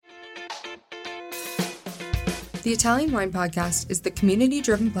The Italian Wine Podcast is the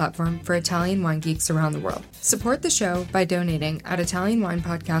community-driven platform for Italian wine geeks around the world. Support the show by donating at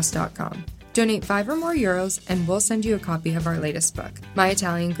ItalianWinepodcast.com. Donate €5 or more and we'll send you a copy of our latest book, My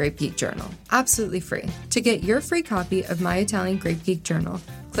Italian Grape Geek Journal, absolutely free. To get your free copy of My Italian Grape Geek Journal,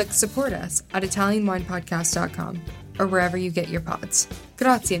 click Support Us at ItalianWinepodcast.com or wherever you get your pods.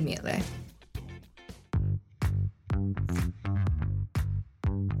 Grazie mille.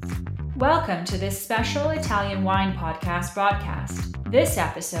 Welcome to this special Italian Wine Podcast broadcast. This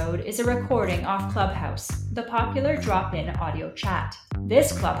episode is a recording off Clubhouse, the popular drop-in audio chat.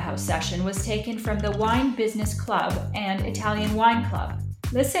 This Clubhouse session was taken from the Wine Business Club and Italian Wine Club.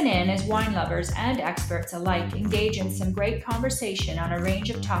 Listen in as wine lovers and experts alike engage in some great conversation on a range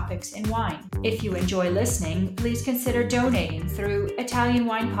of topics in wine. If you enjoy listening, please consider donating through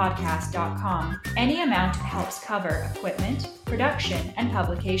ItalianWinepodcast.com. Any amount helps cover equipment, production, and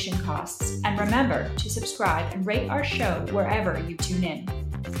publication costs. And remember to subscribe and rate our show wherever you tune in.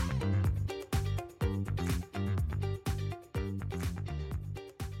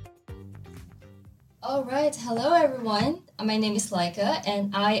 All right, hello everyone. My name is Laika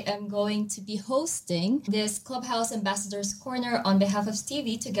and I am going to be hosting this Clubhouse Ambassadors Corner on behalf of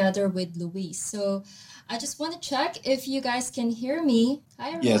Stevie together with Luis. So I just want to check if you guys can hear me. Hi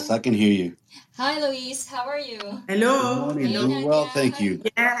everyone. Yes, I can hear you. Hi Luis, how are you? Hello. Good morning. Hey, Doing well, thank you.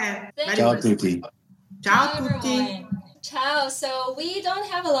 Yeah. Ciao tutti. Ciao tutti. everyone. Ciao. So we don't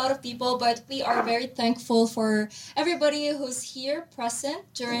have a lot of people, but we are very thankful for everybody who's here present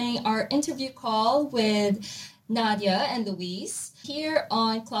during our interview call with Nadia and Luis here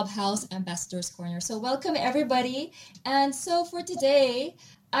on Clubhouse Ambassadors Corner. So welcome everybody. And so for today,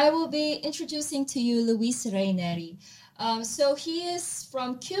 I will be introducing to you Luis Reyneri. So he is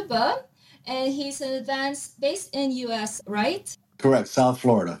from Cuba and he's an advanced based in US, right? Correct, South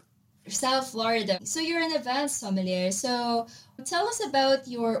Florida. South Florida. So you're an advanced sommelier. So tell us about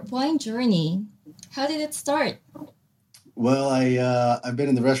your wine journey. How did it start? Well, I've been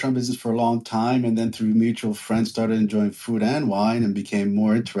in the restaurant business for a long time, and then through mutual friends started enjoying food and wine and became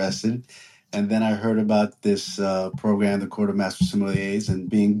more interested. And then I heard about this program, the Court of Master Sommeliers, and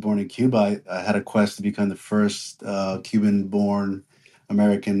being born in Cuba, I had a quest to become the first Cuban-born,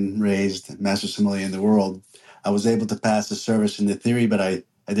 American-raised Master Sommelier in the world. I was able to pass the service in the theory, but I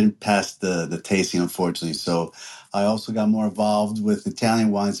didn't pass the tasting, unfortunately. So I also got more involved with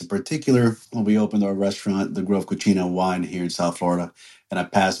Italian wines in particular when we opened our restaurant, the Grove Cucina Wine here in South Florida. And I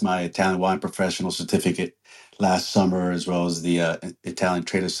passed my Italian Wine Professional Certificate last summer, as well as the Italian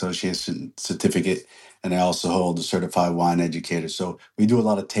Trade Association Certificate. And I also hold the Certified Wine Educator. So we do a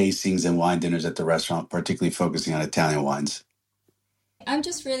lot of tastings and wine dinners at the restaurant, particularly focusing on Italian wines. I'm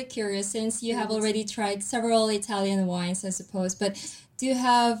just really curious since you have already tried several Italian wines, I suppose, but do you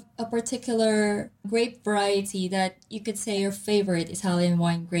have a particular grape variety that you could say your favorite Italian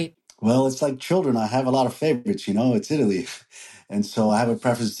wine grape? Well, it's like children. I have a lot of favorites, it's Italy. And so I have a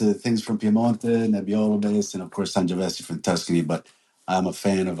preference to things from Piemonte, Nebbiolo based, and of course Sangiovese from Tuscany. But I'm a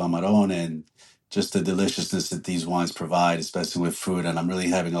fan of Amarone and just the deliciousness that these wines provide, especially with food. And I'm really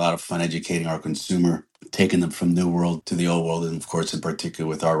having a lot of fun educating our consumer, taking them from New World to the Old World, and of course, in particular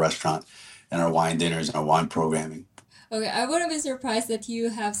with our restaurant and our wine dinners and our wine programming. Okay, I wouldn't be surprised that you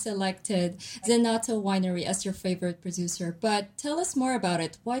have selected Zenato Winery as your favorite producer, but tell us more about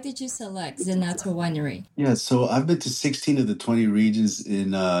it. Why did you select Zenato Winery? Yeah, so I've been to 16 of the 20 regions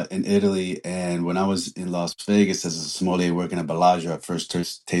in Italy, and when I was in Las Vegas as a sommelier working at Bellagio, I first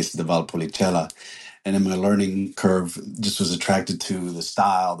tasted the Valpolicella, and in my learning curve, just was attracted to the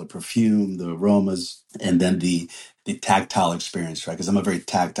style, the perfume, the aromas, and then the tactile experience, right? Because I'm a very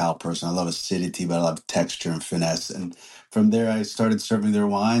tactile person. I love acidity, but I love texture and finesse. And from there, I started serving their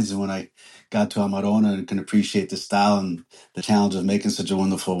wines. And when I got to Amarone and can appreciate the style and the challenge of making such a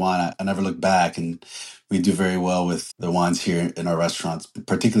wonderful wine, I never looked back. And we do very well with the wines here in our restaurants,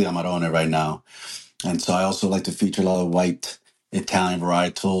 particularly Amarone right now. And so I also like to feature a lot of white Italian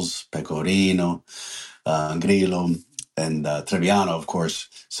varietals, Pecorino, Grillo, and Trebbiano, of course.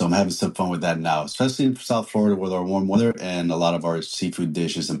 So I'm having some fun with that now, especially in South Florida with our warm weather and a lot of our seafood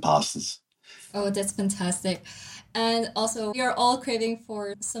dishes and pastas. Oh, that's fantastic. And also, we are all craving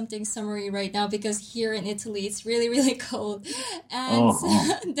for something summery right now because here in Italy, it's really, really cold.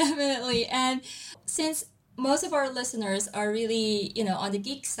 And definitely. And since most of our listeners are really, on the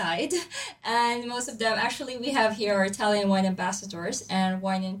geek side, and most of them, actually, we have here our Italian wine ambassadors and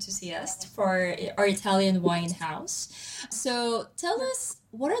wine enthusiasts for our Italian wine house. So tell us,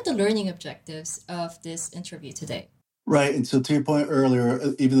 what are the learning objectives of this interview today? Right. And so to your point earlier,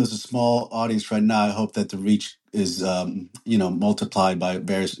 even though it's a small audience right now, I hope that the reach is, multiplied by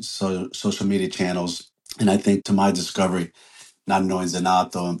various social media channels And I think to my discovery, not knowing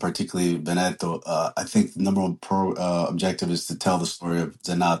Zenato and particularly Veneto, I think the number one objective is to tell the story of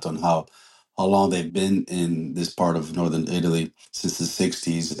Zenato and how long they've been in this part of northern Italy since the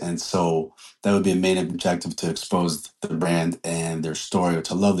 60s. And so that would be a main objective, to expose the brand and their story. It's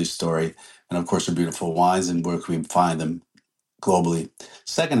a lovely story. And of course, their beautiful wines, and where can we find them globally.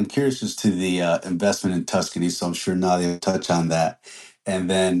 Second, I'm curious as to the investment in Tuscany, so I'm sure Nadia will touch on that. And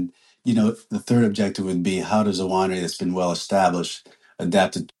then, the third objective would be, how does a winery that's been well established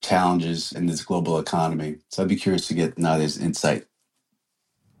adapt to challenges in this global economy? So I'd be curious to get Nadia's insight.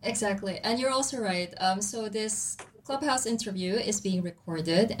 Exactly. And you're also right. So this Clubhouse interview is being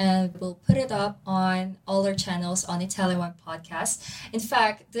recorded, and we'll put it up on all our channels on Italian Wine Podcast. In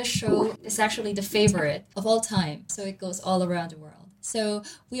fact, this show is actually the favorite of all time. So it goes all around the world. So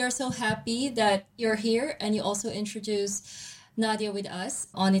we are so happy that you're here, and you also introduce Nadia with us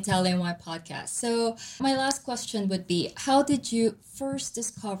on Italian Wine Podcast. So my last question would be, how did you first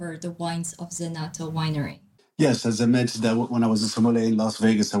discover the wines of Zenato Winery? Yes, as I mentioned, that when I was a sommelier in Las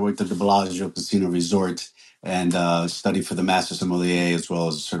Vegas, I worked at the Bellagio Casino Resort and studied for the Master Sommelier as well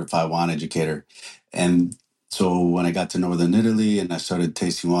as a certified wine educator. And so when I got to Northern Italy and I started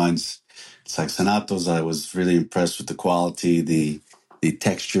tasting wines, it's like Zenatos, I was really impressed with the quality, the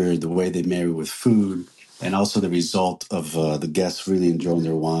texture, the way they marry with food, and also the result of the guests really enjoying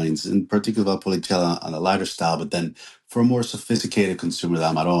their wines, in particular Valpolicella on a lighter style, but then for a more sophisticated consumer, the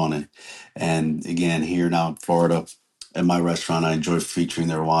Amarone. And again, here now in Florida, at my restaurant, I enjoy featuring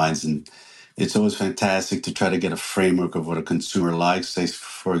their wines. And it's always fantastic to try to get a framework of what a consumer likes. Say,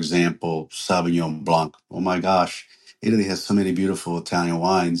 for example, Sauvignon Blanc. Oh my gosh, Italy has so many beautiful Italian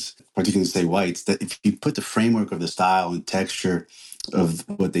wines, particularly say whites, that if you put the framework of the style and texture of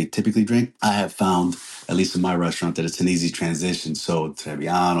what they typically drink, I have found, at least in my restaurant, that it's an easy transition. So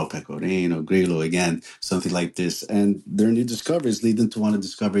Trebbiano, Pecorino, Grillo, again, something like this. And their new discoveries lead them to want to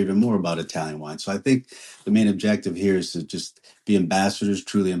discover even more about Italian wine. So I think the main objective here is to just be ambassadors,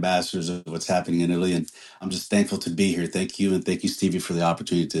 truly ambassadors of what's happening in Italy. And I'm just thankful to be here. Thank you. And thank you, Stevie, for the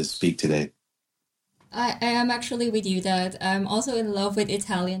opportunity to speak today. I am actually with you that I'm also in love with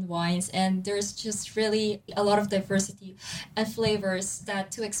Italian wines, and there's just really a lot of diversity and flavors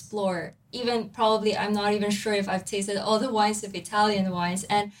that to explore. Even probably, I'm not even sure if I've tasted all the wines of Italian wines.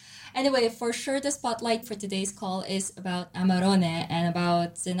 And anyway, for sure, the spotlight for today's call is about Amarone and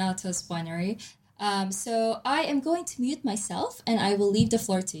about Zenato's winery. So I am going to mute myself, and I will leave the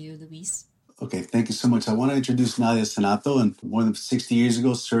floor to you, Luis. Okay, thank you so much. I want to introduce Nadia Zenato. And more than 60 years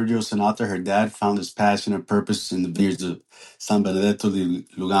ago, Sergio Zenato, her dad, found his passion and purpose in the vineyards of San Benedetto di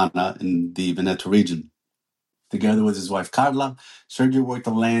Lugana in the Veneto region. Together with his wife, Carla, Sergio worked the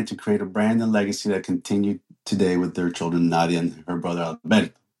land to create a brand and legacy that continued today with their children, Nadia and her brother,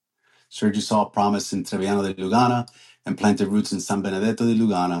 Alberto. Sergio saw a promise in Trebbiano di Lugana and planted roots in San Benedetto di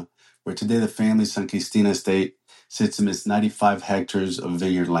Lugana, where today the family's San Cristina estate sits amidst 95 hectares of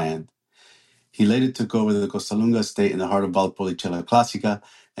vineyard land. He later took over the Costalunga estate in the heart of Valpolicella Classica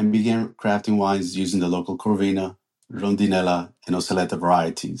and began crafting wines using the local Corvina, Rondinella, and Oceletta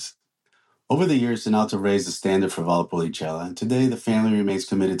varieties. Over the years, Zenato raised the standard for Valpolicella, and today the family remains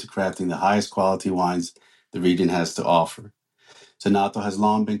committed to crafting the highest quality wines the region has to offer. Zenato has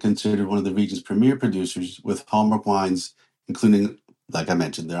long been considered one of the region's premier producers, with hallmark wines, including, like I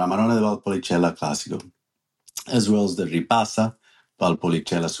mentioned, the Amarone di Valpolicella Classico, as well as the Ripassa,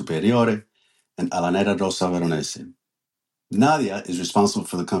 Valpolicella Superiore, and Alanera Rossa Veronese. Nadia is responsible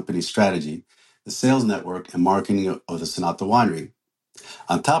for the company's strategy, the sales network, and marketing of the Zenato winery.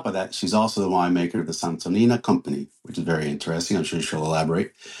 On top of that, she's also the winemaker of the Santonina company, which is very interesting. I'm sure she'll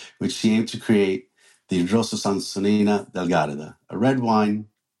elaborate, which she aimed to create the Rosso Santonina del Garda, a red wine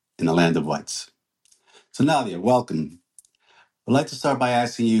in the land of whites. So Nadia, welcome. I'd like to start by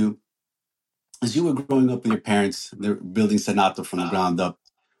asking you, as you were growing up with your parents, they're building Zenato from the ground up,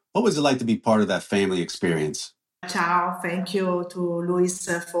 what was it like to be part of that family experience? Ciao, thank you to Luis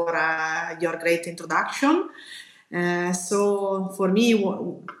for your great introduction. So for me,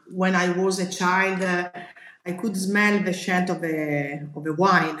 when I was a child, I could smell the scent of a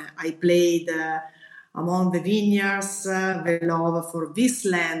wine. I played among the vineyards, the love for this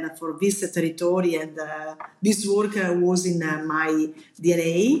land, for this territory, and this work was in my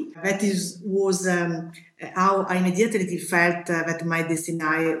DNA. That was how I immediately felt that my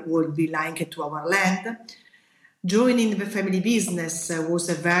destiny would be linked to our land. Joining the family business was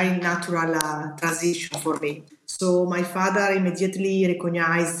a very natural transition for me. So my father immediately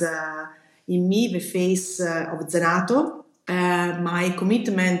recognized in me the face of Zenato. My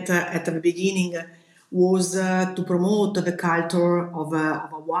commitment at the beginning was to promote the culture of a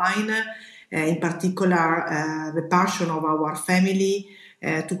wine in particular the passion of our family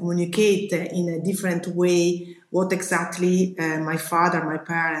to communicate in a different way what exactly my father, my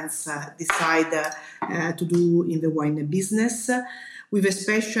parents decide to do in the wine business, with a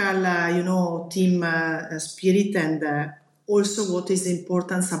special, team spirit, and also what is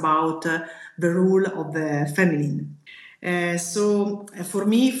importance about the role of the feminine. So for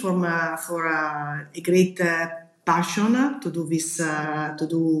me, for a great passion to do this, to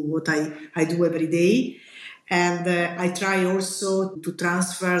do what I do every day. And I try also to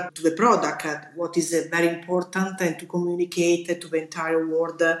transfer to the product what is very important and to communicate to the entire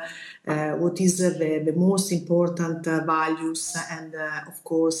world what is the most important values and, of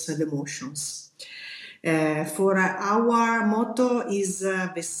course, the emotions. For our motto is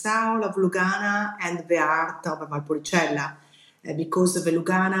the soul of Lugana and the art of Valpolicella, because the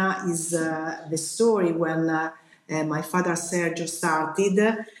Lugana is the story when my father Sergio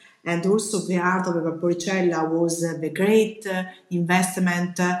started, and also the art of Valpolicella was the great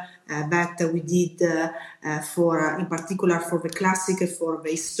investment that we did for, in particular, for the classic, for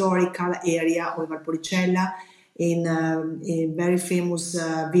the historical area of Valpolicella, in a very famous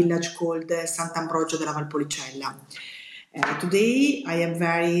village called Sant'Ambrogio della Valpolicella. Today I am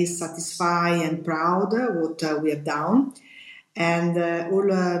very satisfied and proud what we have done, and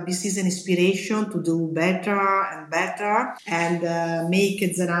all this is an inspiration to do better and better and make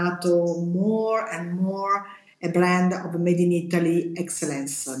Zenato more and more a blend of made in Italy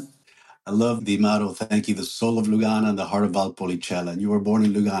excellence. I love the motto, thank you, the soul of Lugana and the heart of Valpolicella. And you were born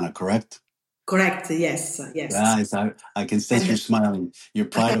in Lugana, correct? Correct, yes. Guys, I can sense you're smiling. Your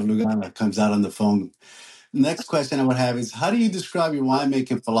pride of Lugana comes out on the phone. Next question I would have is, how do you describe your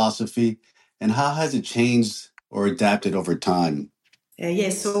winemaking philosophy and how has it changed or adapted over time?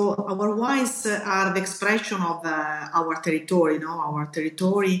 Yes, so our wines are the expression of our territory, our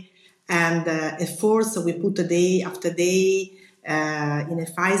territory, and efforts we put day after day in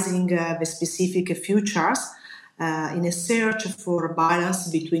advising the specific futures, in a search for balance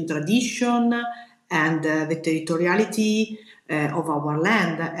between tradition and the territoriality of our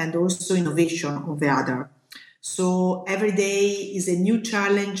land, and also innovation on the other. So every day is a new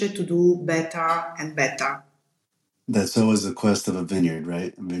challenge to do better and better. That's always the quest of a vineyard,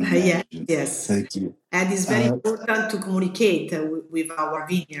 right? A vineyard Yes. Thank you. And it's very important to communicate with our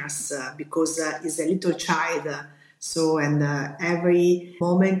vineyards because it's a little child. So, and every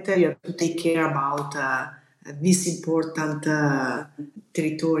moment you have to take care about this important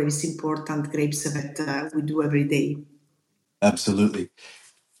territory, this important grapes that we do every day. Absolutely.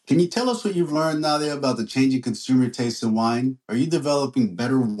 Can you tell us what you've learned, Nadia, about the changing consumer taste in wine? Are you developing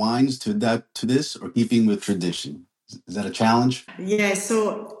better wines to adapt to this or keeping with tradition? Is that a challenge? Yeah,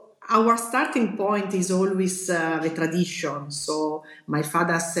 so our starting point is always the tradition. So my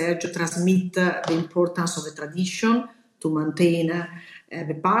father Sergio transmit the importance of the tradition to maintain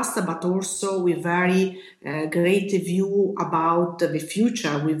the past, but also with very great view about the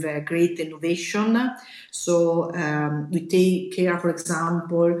future with great innovation. So we take care, for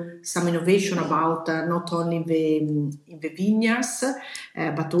example, some innovation about not only in the vineyards,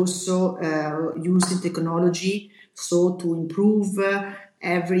 but also using technology so to improve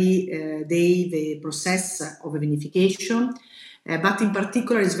every day the process of vinification. But in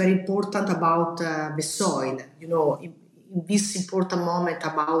particular, it's very important about the soil. In this important moment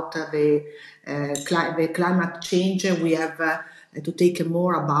about the climate change, we have to take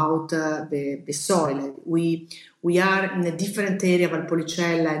more about the soil. We are in a different area of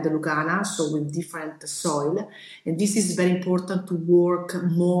Valpolicella and Lugana, so with different soil, and this is very important to work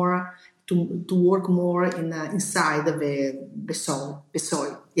more inside the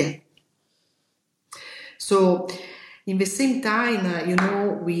soil. Yeah. So in the same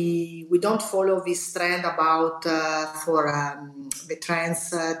time, we don't follow this trend about for the trends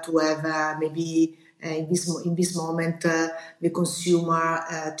to have maybe in this moment the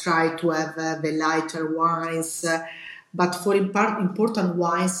consumer try to have the lighter wines. But for important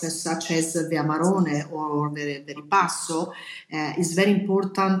wines such as the Amarone or the Ripasso, is very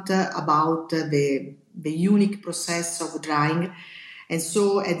important about the unique process of drying. And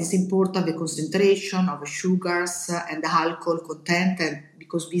so it is important the concentration of sugars and the alcohol content, and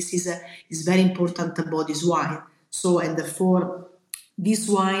because this is very important about this wine. So, and for this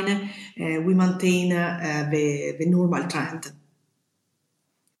wine, we maintain the normal trend.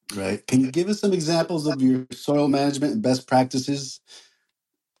 Right. Can you give us some examples of your soil management and best practices?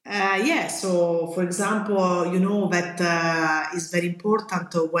 So for example, that is very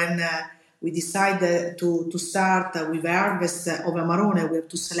important when we decided to start with harvest of Amarone. We have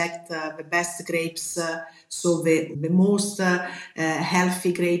to select the best grapes, so the most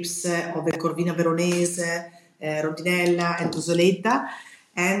healthy grapes of the Corvina Veronese, Rondinella and Tosoletta.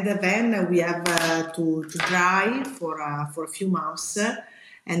 And then we have to dry for a few months.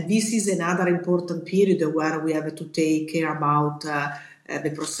 And this is another important period where we have to take care about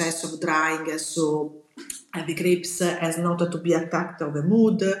the process of drying. So the grapes has not to be attacked of the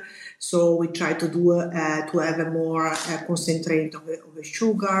mood. So we try to do to have a more concentrate of the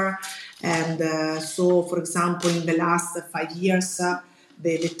sugar. And so, for example, in the last 5 years,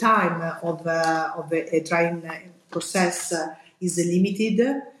 the time of the drying process is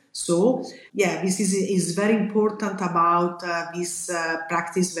limited. So, yeah, this is very important about this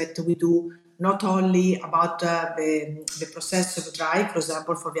practice that we do, not only about the process of dry, for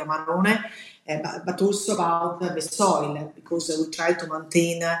example, for the Amarone, but also about the soil, because we try to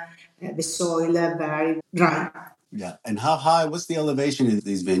maintain the soil very dry. Yeah. And how high, what's the elevation in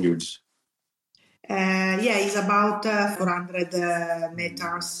these vineyards? Yeah, it's about 400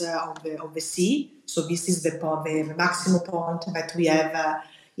 meters of the sea. So this is the maximum point that we have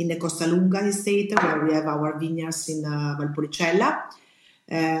in the Costa Lunga estate, where we have our vineyards in Valpolicella.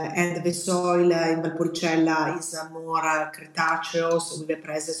 And the soil in Valpolicella is more Cretaceous with the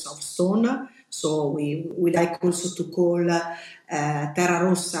presence of stone. So we like also to call Terra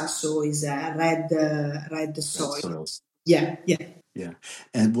Rossa, so it's a red soil. Soils. Yeah. Yeah.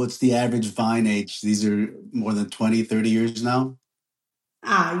 And what's the average vine age? These are more than 20, 30 years now?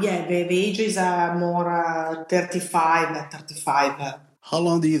 Yeah, the age is more 35. How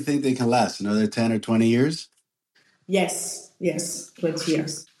long do you think they can last? Another 10 or 20 years? Yes, 20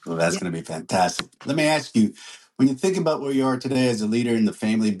 years. Well, that's going to be fantastic. Let me ask you, when you think about where you are today as a leader in the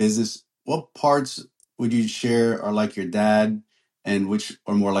family business, what parts would you share are like your dad and which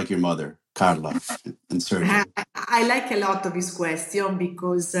are more like your mother, Carla and Sergio? I like a lot of this question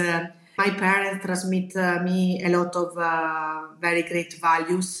because my parents transmit me a lot of very great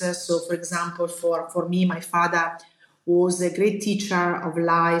values. So, for example, for me, my father was a great teacher of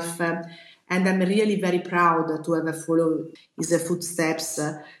life, and I'm really very proud to have followed his footsteps.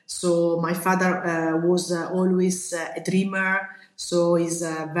 So, my father was always a dreamer. So he's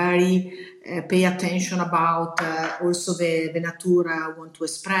very pay attention about also the nature want to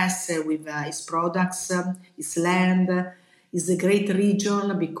express with his products, his land. It's a great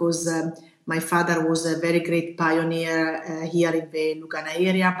region because my father was a very great pioneer here in the Lugana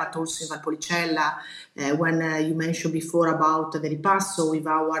area, but also in Valpolicella. When you mentioned before about the Ripasso with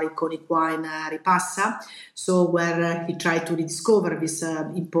our iconic wine Ripassa, so where he tried to rediscover this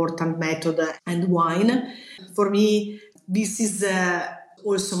important method and wine. For me, this is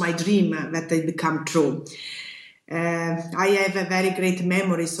also my dream that it become true. I have a very great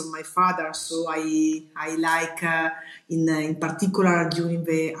memories of my father, so I like in particular during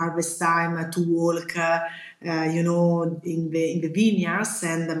the harvest time to walk, in the vineyards.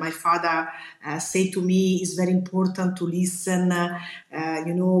 And my father said to me, it's very important to listen,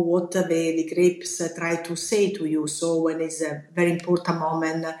 what the grapes try to say to you. So when it's a very important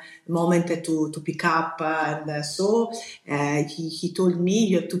moment to pick up, and so he told me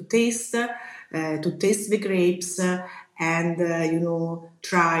you have to taste the grapes and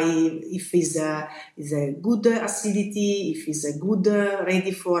try if it's a good acidity, if it's a good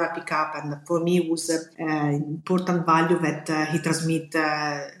ready for a pickup. And for me it was an important value that he transmit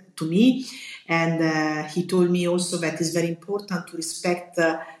to me. And he told me also that it's very important to respect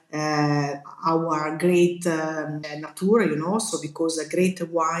our great nature, so because great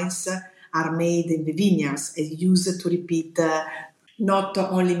wines are made in the vineyards and used to repeat not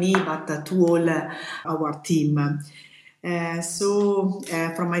only me, but to all our team. So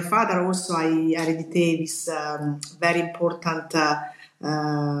from my father also I hereditated this very important,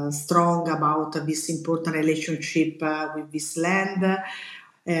 strong about this important relationship with this land.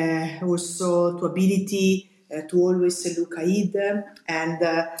 Also to ability to always look ahead and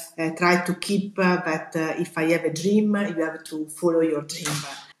try to keep that if I have a dream, you have to follow your dream.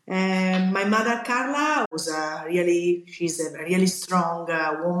 My mother Carla she's a really strong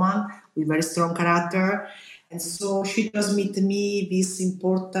woman with very strong character. And so she transmitted me this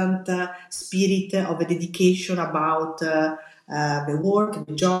important spirit of a dedication about the work,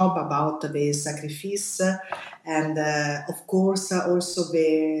 the job, about the sacrifice, and of course also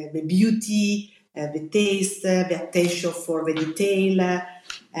the beauty, the taste, the attention for the detail.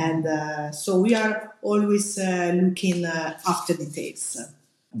 And so we are always looking after details.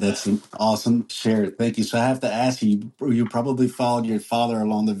 That's an awesome share. Thank you. So I have to ask you, you probably followed your father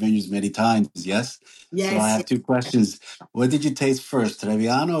along the vineyards many times, yes? So I Yes, have two questions. What did you taste first,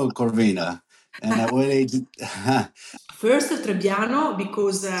 Trebbiano or Corvina? And at what age? first Trebbiano,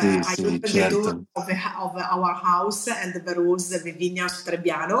 because Sì, I sì, opened the door certo. of our house and there was the vineyards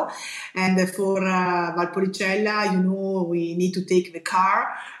Trebbiano. And for Valpolicella, we need to take the car,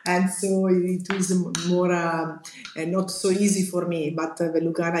 and so it was more not so easy for me. But the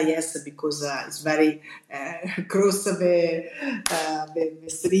Lugana, yes, because it's very cross the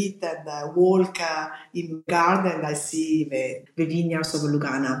street and walk in the garden. I see the vineyards of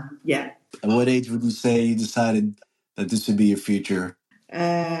Lugana. Yeah. At what age would you say you decided that this would be your future?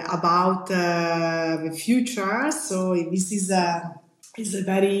 About the future. So this is a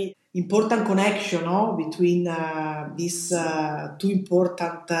very important connection, no, between these two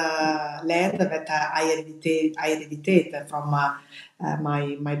important land that I inherited from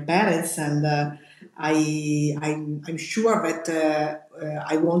my parents, and I'm sure that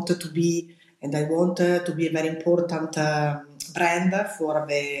I wanted to be, and I want to be a very important brand for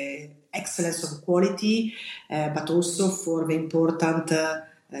the excellence of quality, but also for the important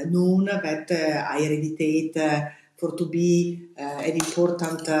known that I inherited for to be an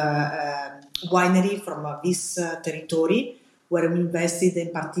important winery from this territory, where we invested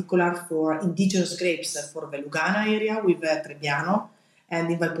in particular for indigenous grapes for the Lugana area with Trebbiano,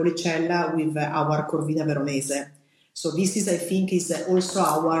 and in Valpolicella with our Corvina Veronese. So this is, I think, is also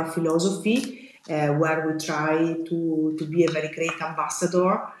our philosophy, where we try to be a very great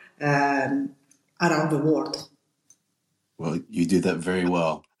ambassador around the world. Well, you do that very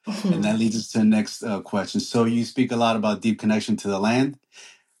well. And that leads us to the next question. So you speak a lot about deep connection to the land.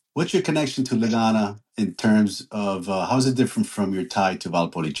 What's your connection to Lugana in terms of how is it different from your tie to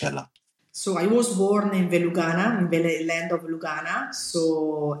Valpolicella? So I was born in Lugana, in the land of Lugana.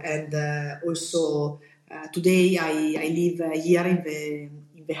 So, and also today I live here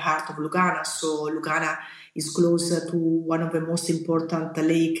in the heart of Lugana. So Lugana is close to one of the most important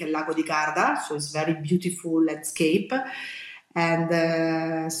lake, Lago di Garda. So it's very beautiful landscape.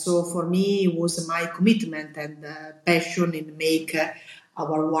 And so for me, it was my commitment and passion in make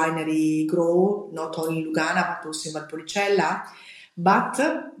our winery grow, not only in Lugana, but also in Valpolicella. But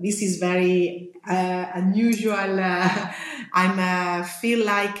this is very unusual. I'm feel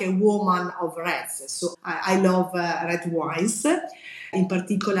like a woman of reds. So I love red wines. In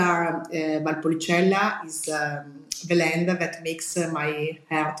particular, Valpolicella is the land that makes my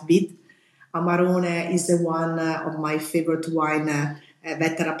heart beat. Amarone is one of my favorite wine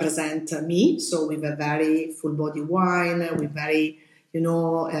that represent me. So with a very full body wine, with very,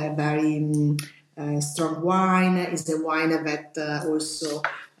 very strong wine. Is the wine that also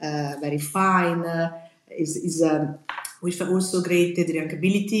very fine. Is with also great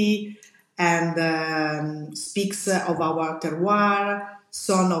drinkability, and speaks of our terroir,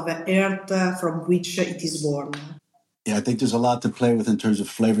 son of the earth from which it is born. Yeah, I think there's a lot to play with in terms of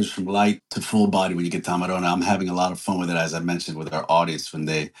flavors from light to full body when you get to Amarone. I'm having a lot of fun with it, as I mentioned, with our audience when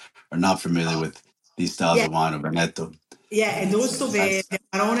they are not familiar with these styles of wine or Veneto. Yeah, and also the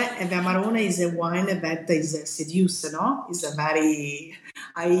Amarone is a wine that is seduce, no? It's a very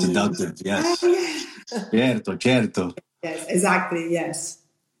Seductive, yes. Yeah. Certo. Yes, exactly, yes.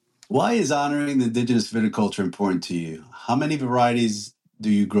 Why is honoring the indigenous viticulture important to you? How many varieties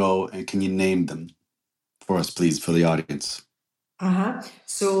do you grow, and can you name them for us, please, for the audience?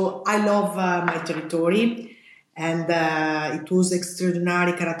 So I love my territory, and it was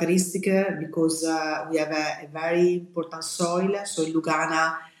extraordinary characteristic because we have a very important soil. So in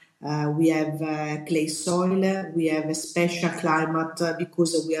Lugana, we have clay soil. We have a special climate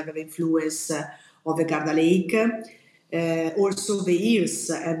because we have an influence of the Garda Lake. Also the hills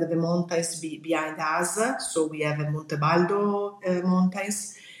and the mountains behind us. So we have Montebaldo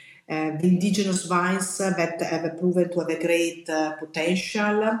mountains. The indigenous vines that have proven to have a great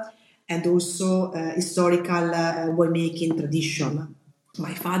potential, and also historical winemaking tradition.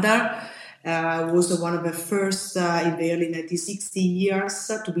 My father was one of the first in the early 1960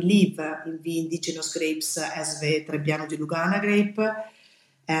 years to believe in the indigenous grapes as the Trebbiano di Lugana grape,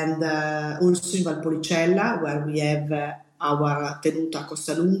 and also in Valpolicella, where we have our Tenuta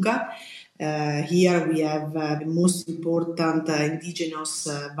Costalunga. Here we have the most important indigenous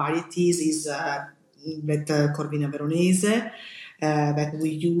varieties is that Corvina Veronese, that we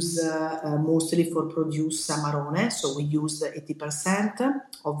use mostly for produce Amarone. So we use 80%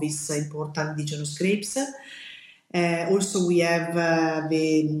 of these important indigenous grapes. Also we have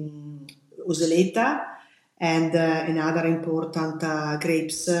the Oseleta, And another important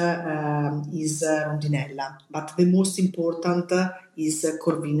grapes is Rondinella. But the most important is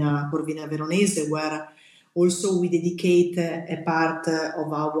Corvina Veronese, where also we dedicate a part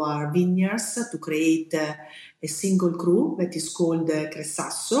of our vineyards to create a single cru that is called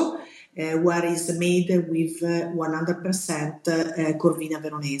Cressasso, where is made with 100% Corvina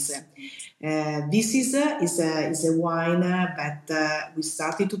Veronese. This is a wine that we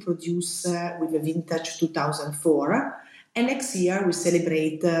started to produce with a vintage 2004, and next year we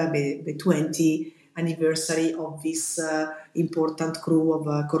celebrate the 20th anniversary of this important cru of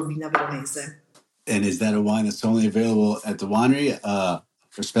Corvina Veronese. And is that a wine that's only available at the winery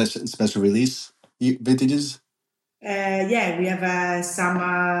for special release vintages? Yeah, we have some,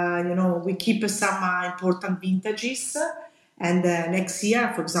 we keep some important vintages. And next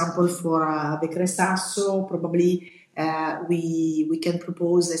year, for example, for the Cressasso, probably we can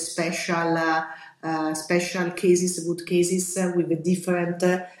propose a special cases, wood cases with different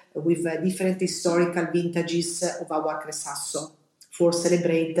historical vintages of our Cressasso for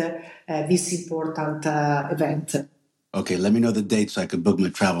celebrate this important event. Okay, let me know the date so I can book my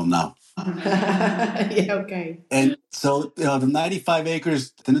travel now. Yeah, okay. And so the 95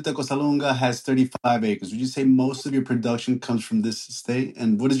 acres, Tenuta Cosalunga has 35 acres. Would you say most of your production comes from this estate?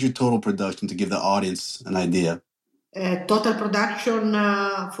 And what is your total production to give the audience an idea? Total production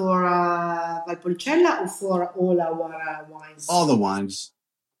for Valpolicella or for all our wines? All the wines.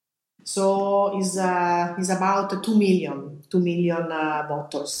 So is about 2 million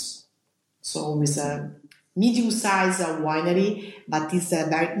bottles. So it's a medium-sized winery, but it's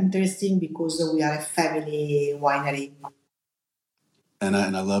very interesting because we are a family winery. And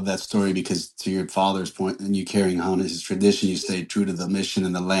I love that story because to your father's point, and you carrying on his tradition, you stay true to the mission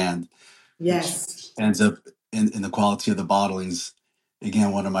and the land. Yes. Which ends up in the quality of the bottlings.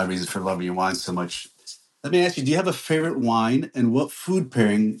 Again, one of my reasons for loving your wine so much. Let me ask you, do you have a favorite wine, and what food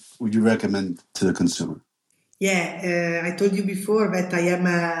pairing would you recommend to the consumer? Yeah, I told you before that I am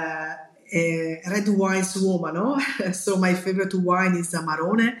a red wines woman, no? So my favorite wine is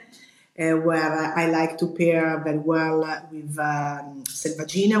Amarone, where I like to pair very well with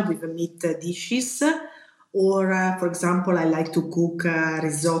Selvaggina, with meat dishes. Or, for example, I like to cook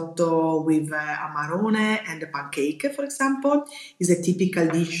risotto with Amarone and pancake, for example. Is a typical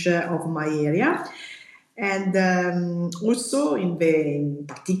dish of my area. And also, in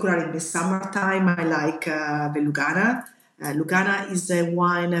particular in the summertime, I like the Lugana. Lugana is a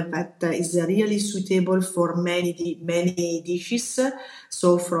wine that is really suitable for many dishes.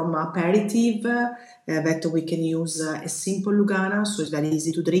 So from aperitif, that we can use a simple Lugana, so it's very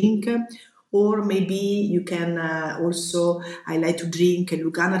easy to drink. Or maybe you can also, I like to drink a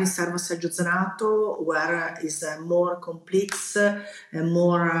Lugana Riserva Sergio Zenato, where is more complex,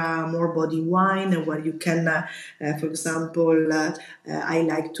 more body wine, where you can, for example, I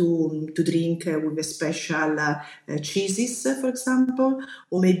like to drink with a special cheeses, for example,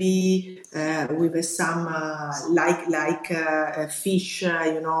 or maybe with some fish,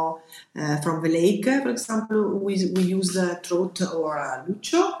 from the lake, for example, we use trout or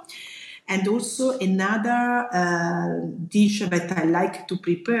lucio. And also another dish that I like to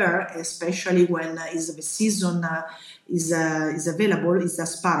prepare, especially when is the season is available, is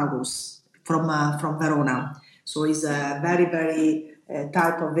asparagus from Verona. So it's a very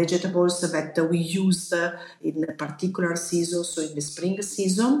type of vegetables that we use in a particular season, so in the spring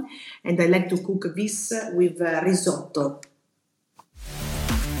season. And I like to cook this with risotto.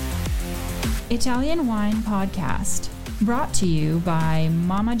 Italian Wine Podcast. Brought to you by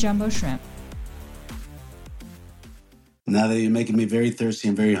Mama Jumbo Shrimp. Now that you're making me very thirsty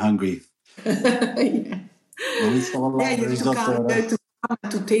and very hungry. Yeah, you have to come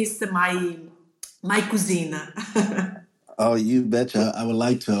to taste my cuisine. Oh, you betcha. I would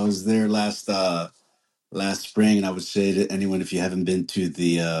like to. I was there last spring, and I would say to anyone, if you haven't been to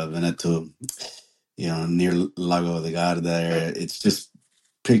the Veneto, near Lago de Garda area, it's just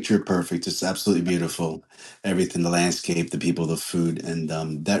picture perfect. It's absolutely beautiful. Everything, the landscape, the people, the food. And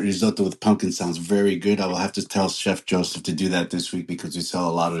that risotto with pumpkin sounds very good. I will have to tell Chef Joseph to do that this week because we sell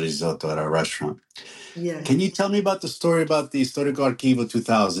a lot of risotto at our restaurant. Yeah. Can you tell me about the story about the Storico Archivo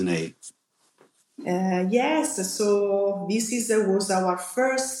 2008? Yes, so this was our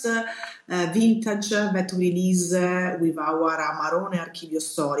first vintage that we released with our Amarone Archivio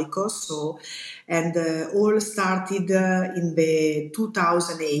Storico. So, and all started in the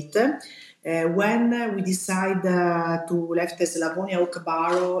 2008 when we decided to left the Slavonia oak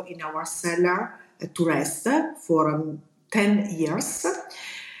barrel in our cellar to rest for 10 years.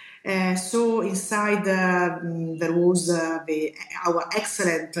 So inside there was our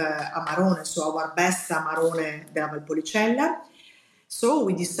excellent Amarone, so our best Amarone della Valpolicella. So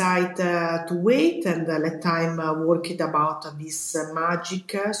we decide to wait and let time work it about this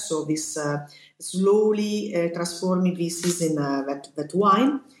magic. So this slowly transforming this in that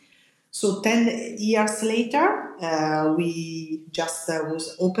wine. So 10 years later, we just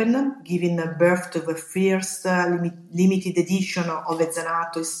was open, giving birth to the first limited edition of the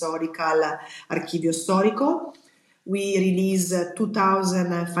Zenato Historical Archivio Storico. We released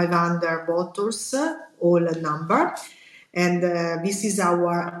 2,500 bottles, all number. And this is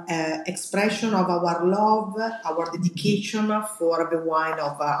our expression of our love, our dedication for the wine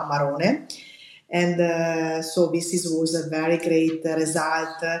of Amarone. And so this was a very great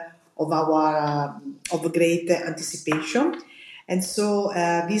result of our of great anticipation. And so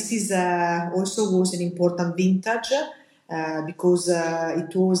this is also was an important vintage because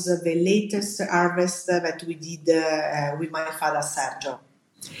it was the latest harvest that we did with my father Sergio.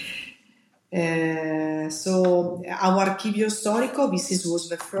 So our Archivio Storico, was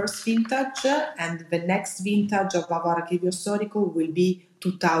the first vintage, and the next vintage of our Archivio Storico will be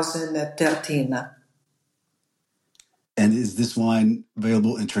 2013. And is this wine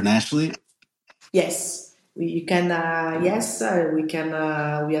available internationally? Yes, we can. We can.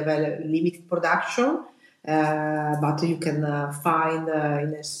 We have a limited production, but you can find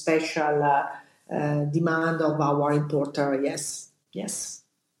in a special demand of our importer. Yes.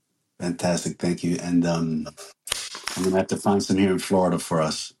 Fantastic, thank you. And I'm gonna have to find some here in Florida for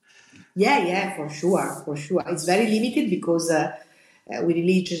us. Yeah, for sure. It's very limited because we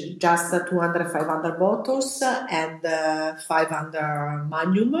release just 200, 500 bottles and 500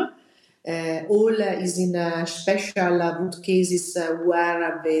 magnum. All is in special wood cases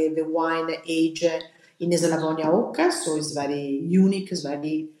where the wine age in Slavonia oak, so it's very unique, it's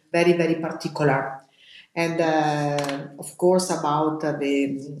very, very, very particular. And of course, about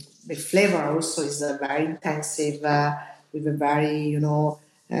the flavor also is very intensive with a very,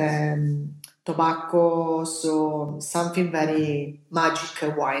 tobacco, so something very magic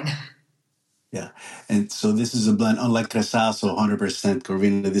wine. Yeah, and so this is a blend, unlike Cresasso, 100%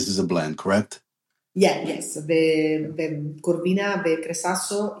 Corvina. This is a blend, correct? Yes. The Corvina, the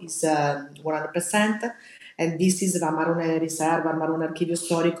Cresasso is 100%, and this is the Amarone Riserva, Amarone Archivio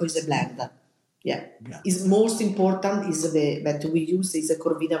Storico is a blend. Yeah. Is most important is that we use is a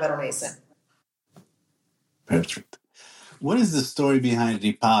Corvina Veronese. Perfect. What is the story behind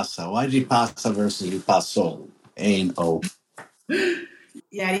Ripassa? Why Ripassa versus Ripasso? A and O.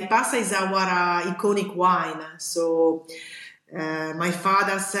 Yeah, Ripassa is our iconic wine. So my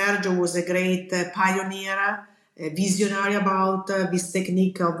father Sergio was a great pioneer, a visionary about this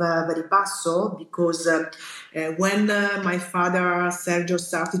technique of the Ripasso, because when my father Sergio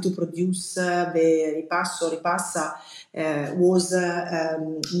started to produce the Ripassa was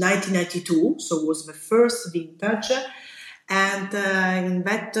 1992, so it was the first vintage. And in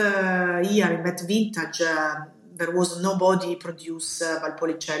that year, in that vintage, there was nobody produce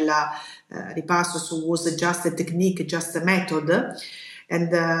Valpolicella Ripasso, so it was just a technique, just a method.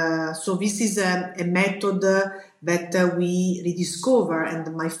 And so this is a method that we rediscover,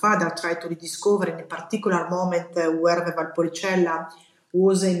 and my father tried to rediscover in a particular moment where the Valpolicella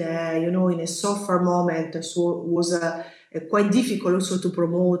was in a softer moment, so it was quite difficult also to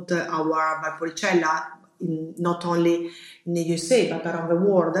promote our Valpolicella, not only in the USA but around the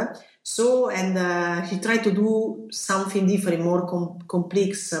world. So, and he tried to do something different, more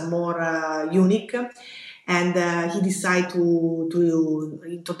complex, more unique. And he decided to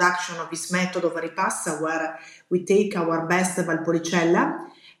introduction of this method of Ripassa, where we take our best Valpolicella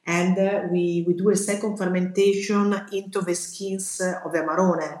and we do a second fermentation into the skins of the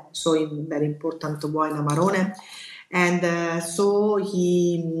Amarone, so in very important wine Amarone. And so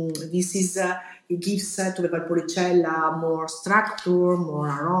he gives to the Valpolicella more structure, more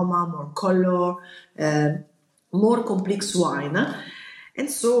aroma, more color, more complex wine. And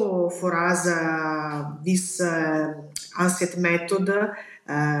so for us, this ancient method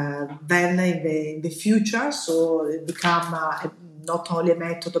then in the future, so it become not only a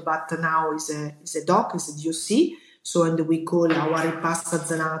method, but now is a DOC, is a DOC. So, and we call our Ripassa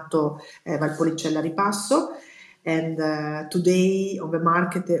Zenato Valpolicella Ripasso. And today on the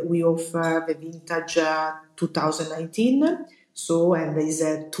market we offer the vintage 2019. So, and there is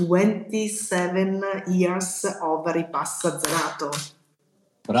 27 years of Ripassa Zenato.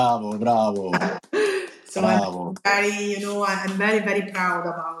 Bravo. So I'm very, very proud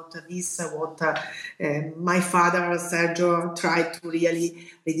about this, what my father, Sergio, tried to really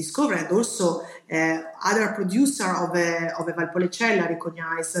rediscover. And also other producer of a Valpolicella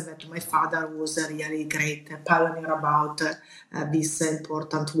recognized that my father was a really great pioneer about this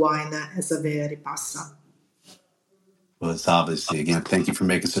important wine as a very passa. Well, it's obviously, again, thank you for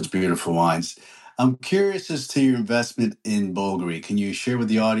making such beautiful wines. I'm curious as to your investment in Bulgari. Can you share with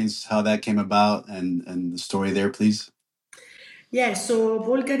the audience how that came about and the story there, please? Yeah, so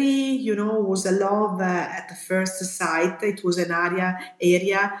Bulgari, was a love at the first sight. It was an area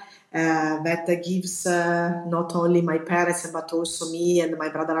that gives not only my parents but also me and my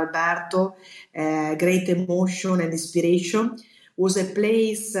brother Alberto great emotion and inspiration. Was a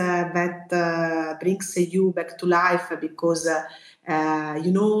place that brings you back to life because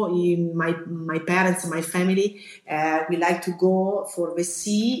in my parents, my family, we like to go for the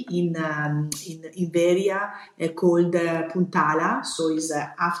sea in area called Puntala. So is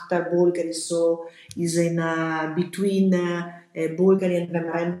after Bulgari, so is in between Bulgari and the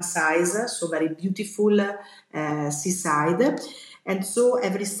Maremma size, so very beautiful seaside. And so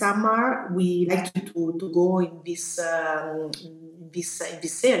every summer we like to go in this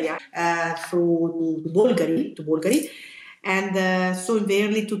area through Bulgari. And so in the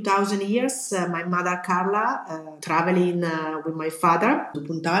early 2000 years, my mother Carla traveling with my father to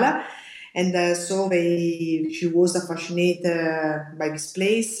Puntala, and she was fascinated by this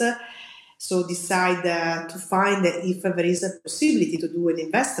place. So decide to find if there is a possibility to do an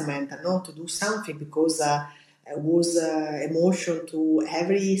investment, to do something, because was emotion to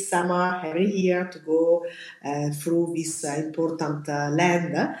every summer, every year to go through this important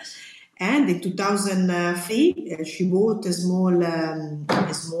land. And in 2003, she bought a small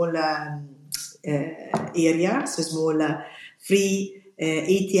area, so small free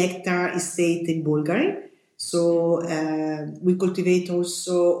 80-hectare estate in Bulgaria. So we cultivate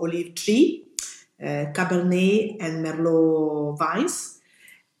also olive tree, Cabernet and Merlot vines,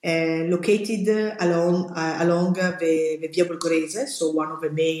 located along the Via Bulgarese, so one of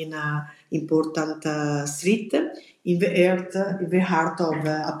the main important street in the heart of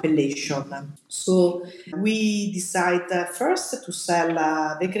appellation. So we decide first to sell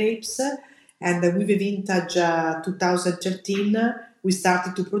the grapes, and with the vintage 2013 we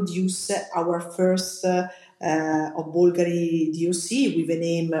started to produce our first of Bulgari DOC with the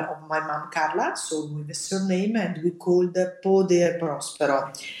name of my mom Carla, so with the surname, and we called Po de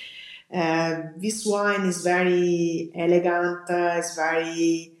Prospero. This wine is very elegant, it's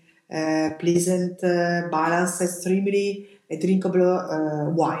very pleasant, balanced, extremely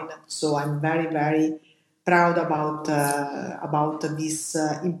drinkable wine. So I'm very, very proud about this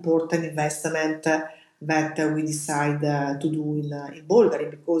important investment that we decide to do in Bulgaria,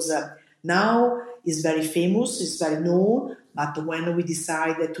 because now it's very famous, it's very known, but when we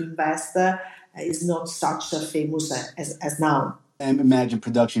decided to invest, it's not such famous as now. I imagine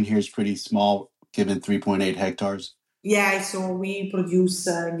production here is pretty small, given 3.8 hectares. Yeah, so we produce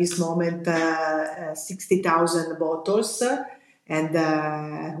in this moment 60,000 bottles, and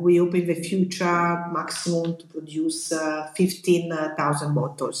we hope in the future maximum to produce 15,000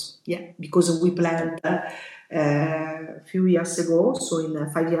 bottles. Yeah, because we planted a few years ago, so in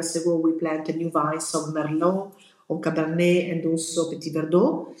 5 years ago, we planted new vines of Merlot, of Cabernet, and also Petit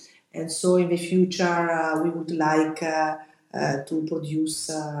Verdot. And so in the future, we would like to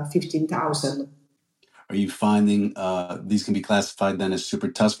produce 15,000. Are you finding these can be classified then as Super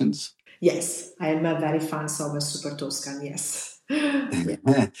Tuscans? Yes, I am a very fan of a Super Tuscan, yes.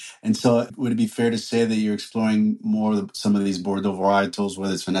 Yeah. And so would it be fair to say that you're exploring more of some of these Bordeaux varietals,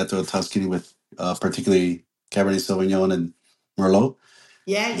 whether it's Veneto or Tuscany, with particularly Cabernet Sauvignon and Merlot?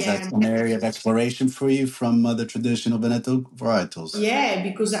 Is that an area of exploration for you from the traditional Veneto varietals? Yeah,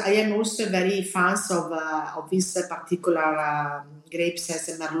 because I am also very fans of this particular grapes as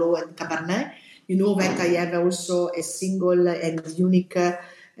Merlot and Cabernet. You know that I have also a single and unique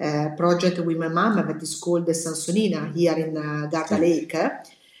project with my mom that is called the Sansonina here in Garda Lake.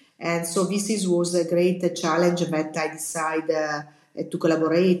 And so this was a great challenge that I decided to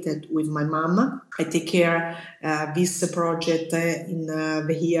collaborate with my mom. I take care this project in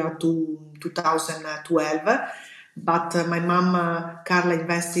the year 2012. But my mom, Carla,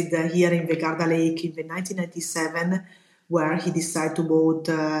 invested here in the Garda Lake in the 1997, where he decided to buy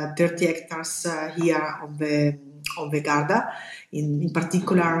 30 hectares here on the Garda, in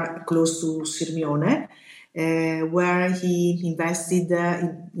particular close to Sirmione, where he invested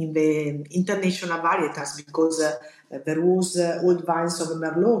in the international varieties, because there was old vines of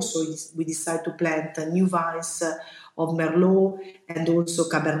Merlot, so we decided to plant new vines of Merlot and also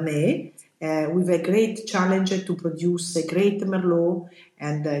Cabernet. with a great challenge to produce a great Merlot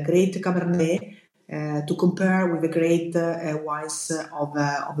and a great Cabernet to compare with the great wines of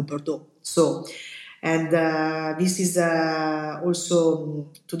Bordeaux. So, and this is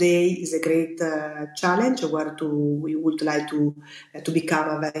also today is a great challenge where we would like to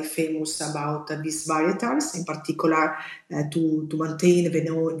become very famous about these varietals, in particular to maintain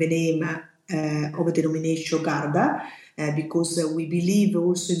the name of the denomination Garda, because we believe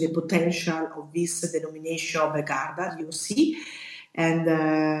also in the potential of this denomination of Garda, you see.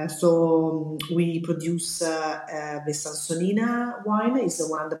 And so we produce the Sansonina wine is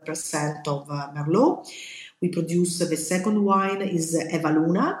 100% of Merlot. We produce the second wine is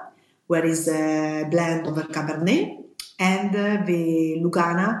Evaluna, where is a blend of Cabernet, and the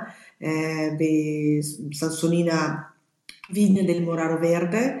Lugana, the Sansonina Vigna del Moraro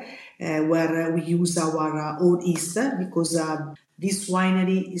Verde, where we use our own yeast because this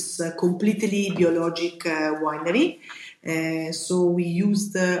winery is a completely biologic winery. So we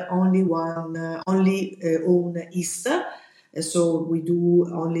used only own yeast. So we do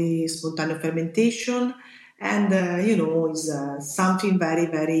only spontaneous fermentation, and is something very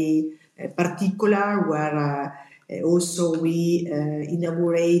very particular where also we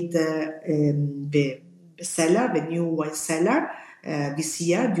inaugurate the cellar, the new wine cellar this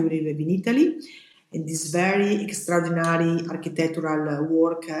year during the Vinitaly, and this very extraordinary architectural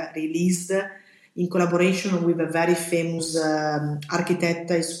work released in collaboration with a very famous architect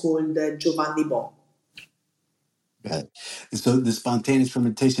is called Giovanni Bo. Right. And so the spontaneous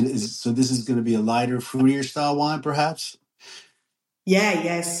fermentation this is going to be a lighter, fruitier style wine, perhaps? Yeah,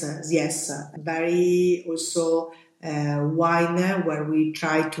 yes. Very also wine where we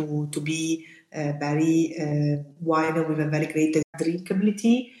try to be very wine with a very great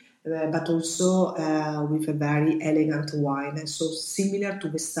drinkability, but also with a very elegant wine. So similar to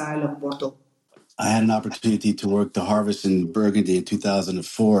the style of Bordeaux. I had an opportunity to work the harvest in Burgundy in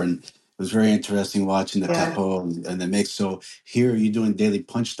 2004, and it was very interesting watching the capot and the mix. So here, are you doing daily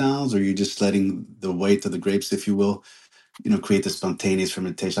punch downs, or are you just letting the weight of the grapes, if you will, create the spontaneous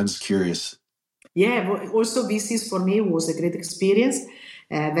fermentation? I'm just curious. Yeah, also this is for me was a great experience.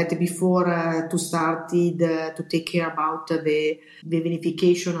 That before to started to take care about the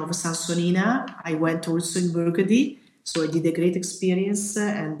vinification of Sansonina, I went also in Burgundy. So I did a great experience,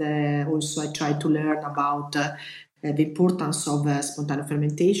 and also I tried to learn about the importance of spontaneous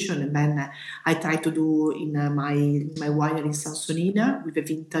fermentation. And then I tried to do in my winery in Sansonina with a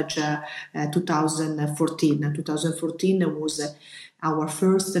vintage 2014. 2014 was our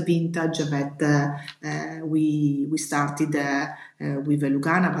first vintage that we started with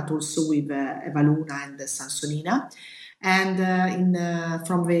Lugana, but also with Evaluna and Sansonina. And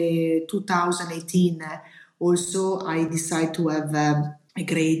from the 2018, also I decided to have a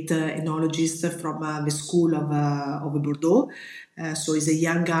great enologist from the school of Bordeaux. So he's a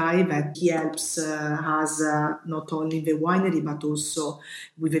young guy that he helps us not only in the winery but also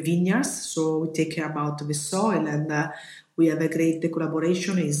with the vineyards. So we take care about the soil, and we have a great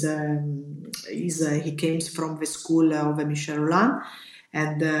collaboration. He came from the school of Michel Roland,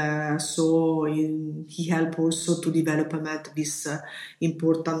 and so he helped also to develop this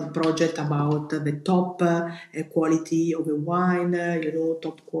important project about the top quality of the wine,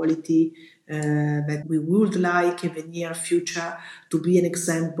 top quality that we would like in the near future to be an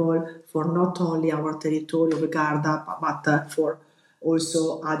example for not only our territory of Garda, but for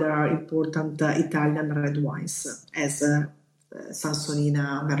also other important Italian red wines as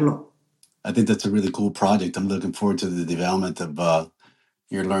Sansonina Merlot. I think that's a really cool project. I'm looking forward to the development of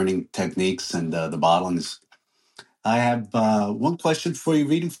your learning techniques and the bottlings. I have one question for you.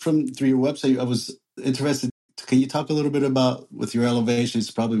 Reading through your website, I was interested. Can you talk a little bit about, with your elevation,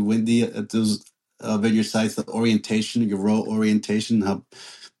 it's probably windy at those vineyard sites, the orientation, your row orientation, how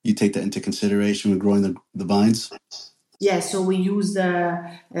you take that into consideration when growing the vines? Yeah, so we use the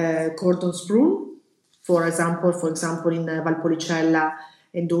cordon sprue, for example, in Valpolicella,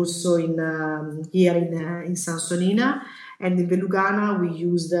 and also in here in Sansonina, and in Lugana we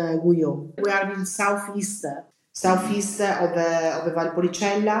use the Guyot. We are in southeast of the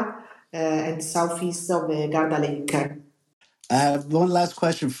Valpolicella and southeast of the Garda Lake. I have one last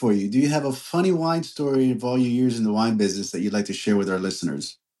question for you. Do you have a funny wine story of all your years in the wine business that you'd like to share with our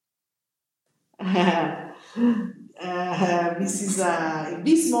listeners? This is in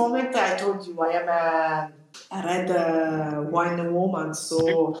this moment I told you I am a red wine woman,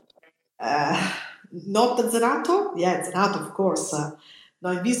 so not Zenato. Yeah, Zenato, of course.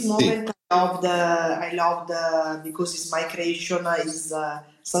 No, in this moment I loved because it's my creation is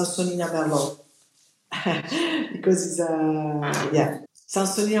Sansonina Merlot because it's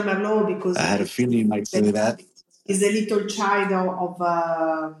Sansonina Merlot, because I had a feeling you might say that. Is a little child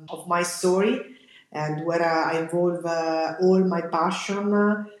of my story, and where I involve all my passion,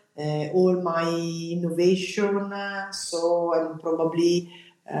 all my innovation. So, and probably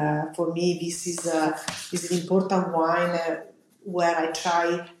for me, this is an important wine where I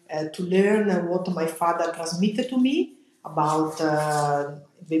try to learn what my father transmitted to me about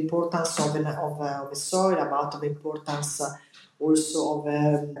the importance of a soil, about the importance also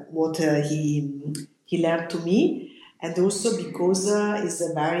of what he learned to me, and also because it's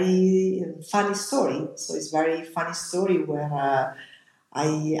a very funny story. So it's very funny story where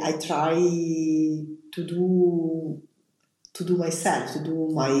I try to do myself, to do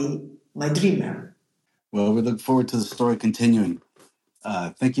my dreamer. Well, we look forward to the story continuing.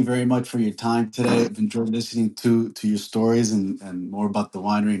 Thank you very much for your time today. I've enjoyed listening to your stories and more about the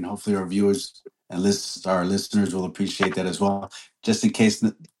winery, and hopefully our viewers and our listeners will appreciate that as well. Just in case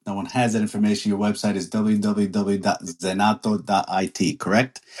no one has that information, your website is www.zenato.it,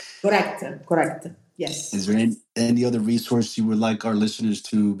 correct? Correct. Yes. Is there any other resource you would like our listeners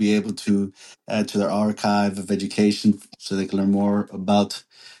to be able to add to their archive of education so they can learn more about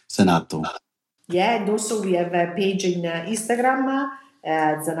Zenato? Yeah, and also we have a page in Instagram,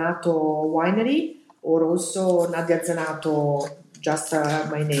 Zenato Winery, or also Nadia Zenato, just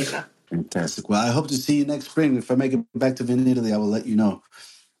my name. Fantastic. Well, I hope to see you next spring. If I make it back to Italy, I will let you know.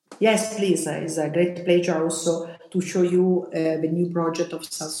 Yes, please. It's a great pleasure also to show you the new project of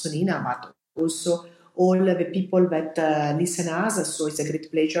Sansonina, but also all the people that listen us. So it's a great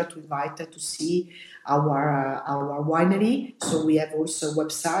pleasure to invite to see our winery. So we have also a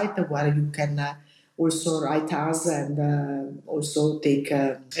website where you can also write us and also take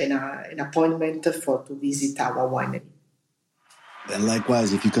an appointment to visit our winery. And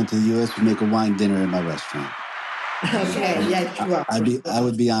likewise, if you come to the U.S., we make a wine dinner in my restaurant. Okay, yeah, sure. I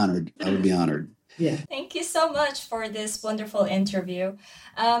would be honored. I would be honored. Yeah. Thank you so much for this wonderful interview.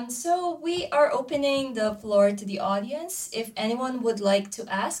 So we are opening the floor to the audience. If anyone would like to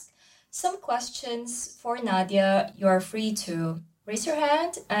ask some questions for Nadia, you are free to raise your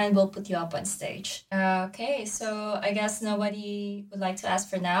hand and we'll put you up on stage. Okay, so I guess nobody would like to ask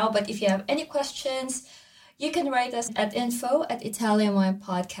for now, but if you have any questions, you can write us at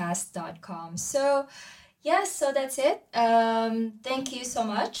info@italianwinepodcast.com. So yes, so that's it. Thank you so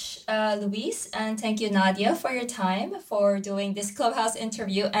much, Luis, and thank you, Nadia, for your time for doing this Clubhouse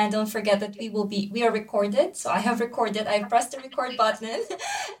interview. And don't forget that we are recorded. So I have recorded. I pressed the record button,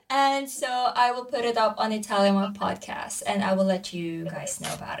 and so I will put it up on Italian Wine Podcast, and I will let you guys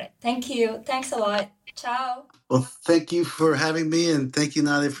know about it. Thank you. Thanks a lot. Ciao. Well, thank you for having me, and thank you,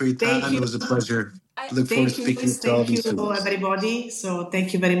 Nadia, for your time. Thank you. It was a pleasure. Look forward to speaking to all these students. Thank you, everybody. So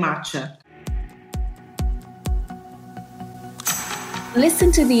thank you very much.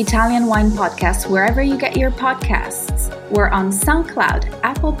 Listen to the Italian Wine Podcast wherever you get your podcasts. We're on SoundCloud,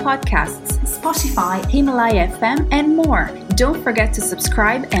 Apple Podcasts, Spotify, Himalaya FM, and more. Don't forget to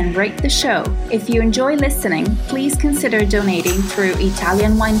subscribe and rate the show. If you enjoy listening, please consider donating through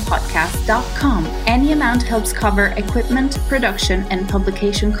ItalianWinePodcast.com. Any amount helps cover equipment, production, and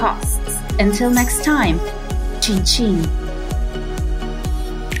publication costs. Until next time, cin cin.